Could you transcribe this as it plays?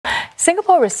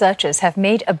Singapore researchers have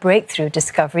made a breakthrough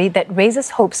discovery that raises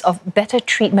hopes of better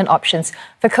treatment options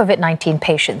for COVID-19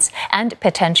 patients and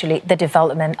potentially the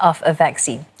development of a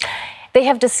vaccine. They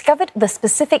have discovered the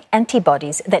specific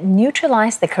antibodies that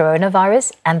neutralise the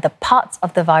coronavirus and the parts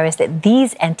of the virus that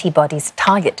these antibodies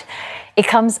target. It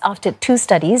comes after 2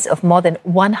 studies of more than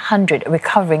 100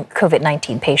 recovering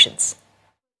COVID-19 patients.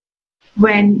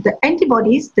 When the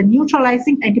antibodies, the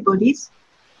neutralizing antibodies,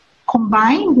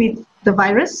 combine with the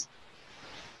virus,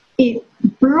 it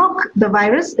blocks the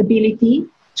virus' ability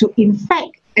to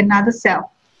infect another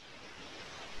cell.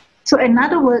 So in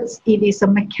other words, it is a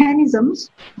mechanism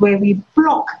where we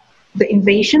block the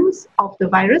invasions of the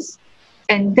virus,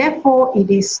 and therefore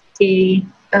it is a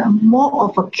more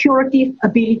of a curative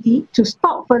ability to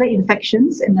stop further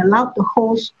infections and allow the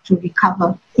host to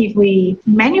recover. If we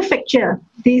manufacture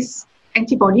these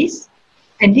antibodies,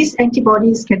 and these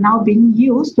antibodies can now be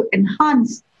used to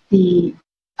enhance the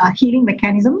healing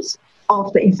mechanisms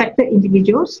of the infected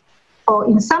individuals, or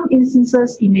in some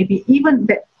instances, it may be even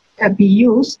be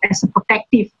used as a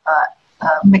protective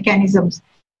mechanisms.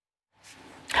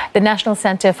 The National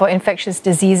Centre for Infectious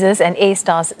Diseases and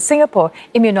A*STAR's Singapore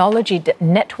Immunology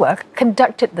Network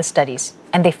conducted the studies,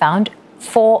 and they found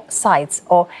 4 sites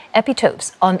or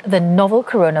epitopes on the novel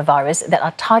coronavirus that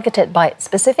are targeted by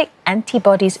specific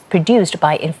antibodies produced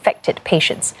by infected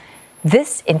patients.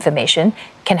 This information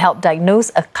can help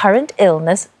diagnose a current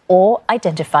illness or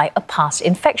identify a past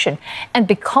infection. And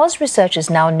because researchers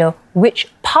now know which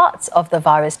parts of the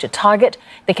virus to target,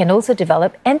 they can also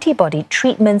develop antibody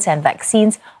treatments and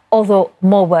vaccines, although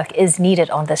more work is needed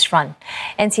on this front.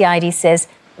 NCID says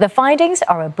the findings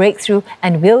are a breakthrough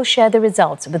and will share the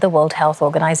results with the World Health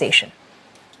Organization.